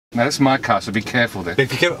Now that's my car, so be careful there. Be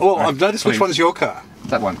careful. Well, I've noticed which one's your car.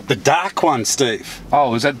 That one. The dark one, Steve.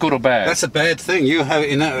 Oh, is that good or bad? That's a bad thing. You have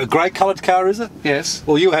in a grey-coloured car, is it? Yes.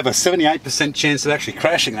 Well, you have a 78% chance of actually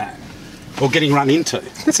crashing that or getting run into.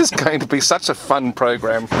 This is going to be such a fun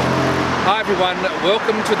program. Hi everyone,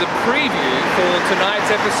 welcome to the preview for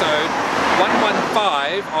tonight's episode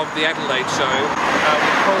 115 of the Adelaide Show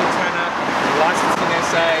with Paul Tanner, licensing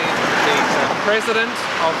SA, the president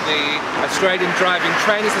of the Australian Driving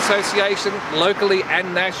Trainers Association, locally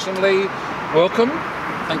and nationally. Welcome.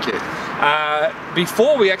 Thank you.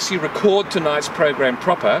 Before we actually record tonight's program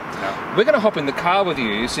proper, we're going to hop in the car with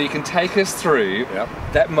you so you can take us through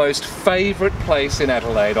that most favourite place in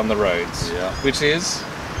Adelaide on the roads, which is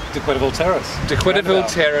De Quitterville Terrace. De Quitterville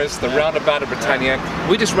Terrace, the roundabout of Britannia.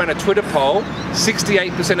 We just ran a Twitter poll.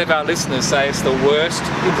 68% of our listeners say it's the worst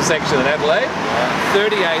intersection in Adelaide.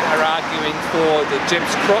 38 are arguing for the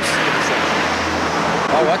Gents Cross intersection.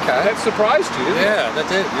 Oh, okay. That surprised you? Yeah, that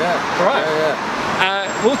did, Right.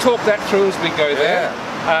 We'll talk that through as we go there.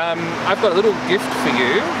 I've got a little gift for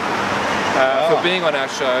you for being on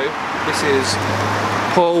our show. This is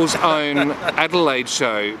Paul's own Adelaide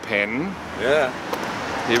Show pen. Yeah.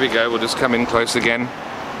 Here we go, we'll just come in close again.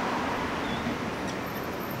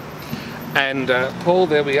 And Paul,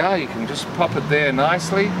 there we are, you can just pop it there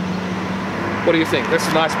nicely. What do you think? That's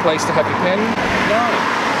a nice place to have your pen? No.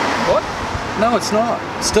 What? No, it's not.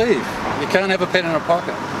 Steve, you can't have a pen in a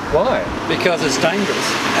pocket. Why? Because it's dangerous.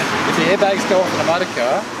 If the airbags go off in a motor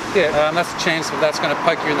car, that's a chance that's going to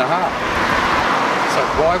poke you in the heart. So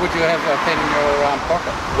why would you have a pen in your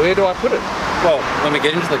pocket? Where do I put it? Well, when we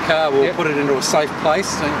get into the car, we'll put it into a safe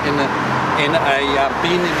place in a bin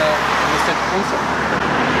in the centre console,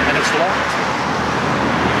 and it's locked.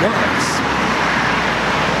 Nice.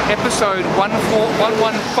 Episode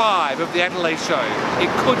 115 of the Adelaide Show.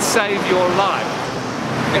 It could save your life.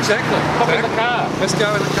 Exactly. Pop in the car. Let's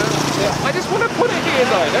go in the car. Yeah. I just want to put it here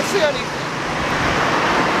though. That's the only.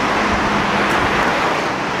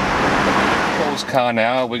 Paul's car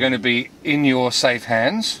now. We're going to be in your safe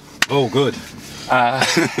hands. Oh, good.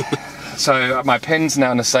 So my pen's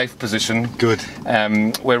now in a safe position. Good.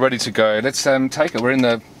 We're ready to go. Let's take it. We're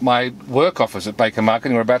in my work office at Baker Market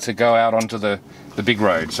and we're about to go out onto the big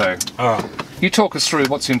road. So you talk us through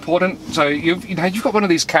what's important. So you've got one of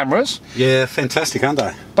these cameras. Yeah, fantastic, aren't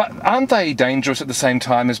they? But aren't they dangerous at the same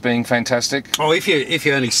time as being fantastic? Oh, if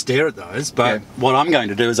you only stare at those. But what I'm going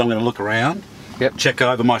to do is I'm going to look around. Check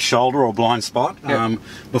over my shoulder or blind spot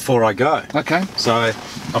before I go. Okay. So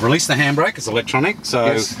I've released the handbrake, it's electronic,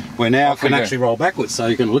 so we now can actually roll backwards, so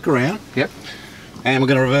you can look around. And we're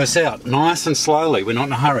going to reverse out nice and slowly, we're not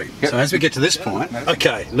in a hurry. So as we get to this point,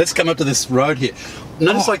 okay, let's come up to this road here.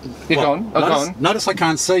 Notice notice I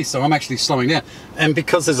can't see, so I'm actually slowing down. And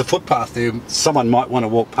because there's a footpath there, someone might want to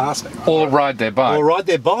walk past me. Or ride their bike. Or ride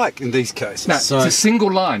their bike in these cases. Now, it's a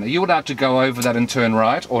single line. Are you allowed to go over that and turn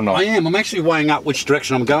right or not? I am. I'm actually weighing up which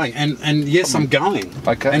direction I'm going. And yes, I'm going.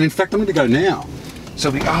 Okay. And in fact, I'm going to go now. So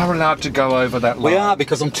we are allowed to go over that line? We are,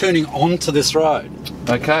 because I'm turning onto this road.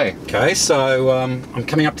 Okay. Okay, so I'm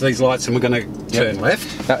coming up to these lights and we're going to turn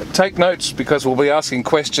left. Now, take notes, because we'll be asking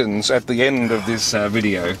questions at the end of this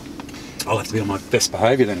video. I'll have to be on my best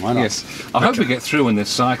behaviour then, won't I? Yes. I hope we get through in this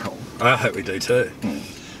cycle. I hope we do too.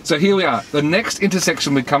 So here we are. The next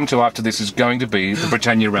intersection we come to after this is going to be the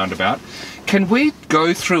Britannia roundabout. Can we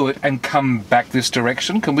go through it and come back this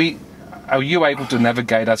direction? Are you able to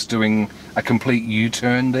navigate us doing a complete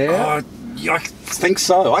U-turn there? I think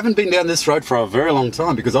so. I haven't been down this road for a very long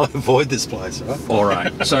time because I avoid this place. Right? All right.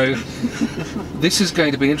 So this is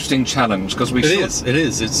going to be an interesting challenge because we. It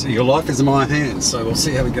is. It's your life is in my hands. So we'll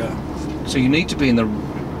see how we go. So you need to be in the.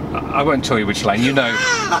 I won't tell you which lane. You know,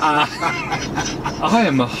 I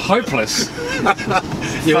am a hopeless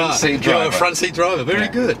front seat driver. You're a front seat driver. Very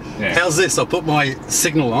good. Yeah. How's this? I'll put my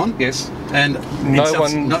signal on. Yes. And no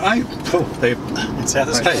one. In South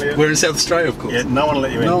Australia. We're in South Australia, of course. Yeah. No one will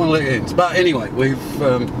let you in. No one will let you in. But anyway,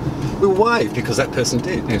 we'll wave because that person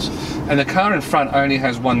did. Yes. And the car in front only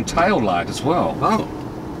has one tail light as well. Oh.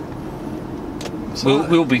 So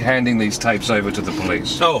we'll be handing these tapes over to the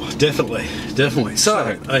police. Oh, definitely.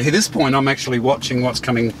 So at this point, I'm actually watching what's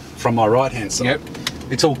coming from my right-hand side. Yep.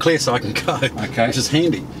 It's all clear, so I can go. Okay. Which is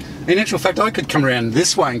handy. In actual fact, I could come around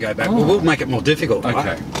this way and go back. But we'll make it more difficult. Right?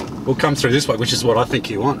 Okay. We'll come through this way, which is what I think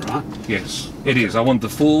you want, right? Yes, it is. I want the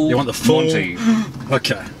full. You want the full Monty.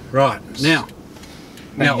 Okay. Right. Now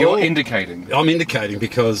you're indicating. I'm indicating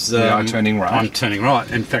because I'm turning right. I'm turning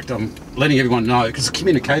right. In fact, I'm letting everyone know because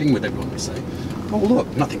communicating with everyone. You see. Oh look,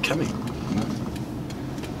 nothing coming.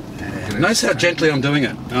 Notice how gently I'm doing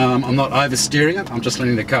it. I'm not oversteering it. I'm just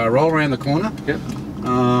letting the car roll around the corner. Yep.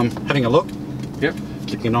 having a look. Yep.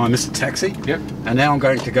 Keeping an eye on Mr. Taxi. Yep. And now I'm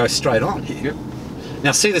going to go straight on here. Yep.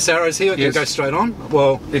 Now see this arrows here? You go straight on?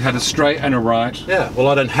 Well, it had a straight and a right. Yeah, well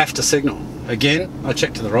I don't have to signal. Again, I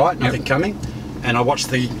check to the right, nothing coming, and I watch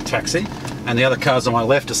the taxi and the other cars on my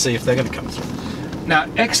left to see if they're going to come through. Now,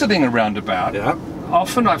 exiting a roundabout,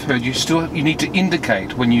 often I've heard you need to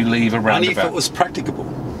indicate when you leave a roundabout. Only if it was practicable.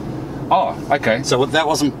 Oh, okay. So that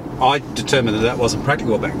wasn't, I determined that wasn't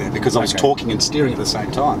practical back then because I was talking and steering at the same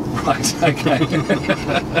time. Right, okay.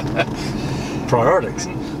 Priorities.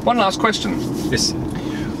 One last question. Yes.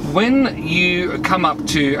 When you come up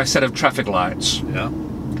to a set of traffic lights,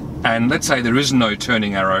 and let's say there is no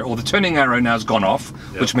turning arrow, or the turning arrow now has gone off,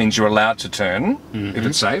 which means you're allowed to turn if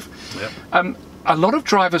it's safe. A lot of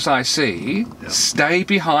drivers I see stay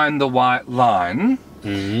behind the white line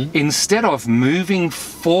instead of moving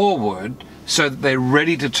forward so that they're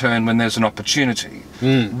ready to turn when there's an opportunity.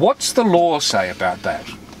 What's the law say about that?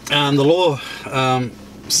 The law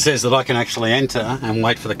says that I can actually enter and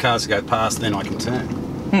wait for the cars to go past, then I can turn.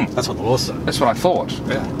 That's what the law says. That's what I thought.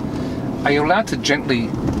 Are you allowed to gently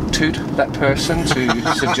toot that person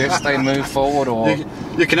to suggest they move forward, or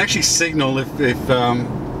you can actually signal if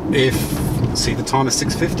see the time is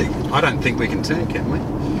 6:50. I don't think we can turn, can we?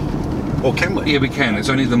 Or can we? Yeah, we can. It's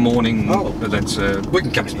only the morning that's we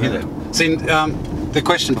can come in here then. See, the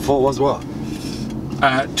question before was what?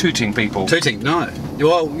 Tooting people. Tooting? No.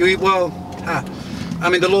 Well, I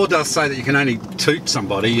mean, the law does say that you can only toot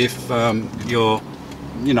somebody if you're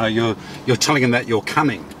telling them that you're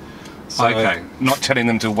coming. So, okay, not telling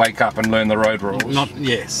them to wake up and learn the road rules. No.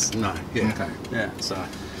 So.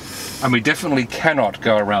 And we definitely cannot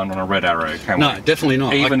go around on a red arrow, can we? No, definitely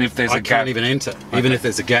not. Even if there's a gap. I can't even enter. Okay. Even if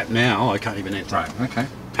there's a gap now, I can't even enter. Right. Okay.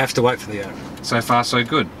 Have to wait for the arrow. So far, so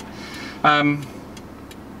good. I've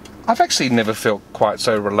actually never felt quite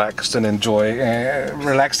so relaxed and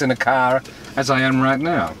relaxed in a car as I am right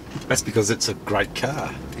now. That's because it's a great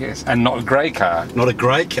car. Yes, and not a grey car. Not a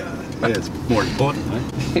grey car. Yeah, it's more important,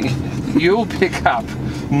 eh? You'll pick up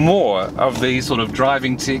more of these sort of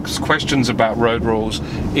driving tips, questions about road rules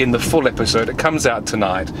in the full episode. It comes out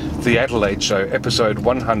tonight, The Adelaide Show, episode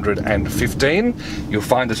 115. You'll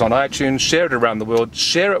find us on iTunes, share it around the world,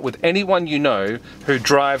 share it with anyone you know who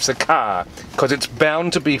drives a car, because it's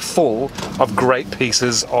bound to be full of great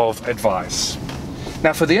pieces of advice.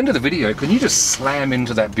 Now, for the end of the video, can you just slam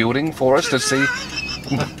into that building for us to see?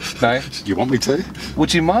 No? You want me to?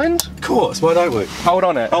 Would you mind? Of course, why don't we? Hold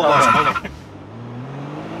on it. Hold on.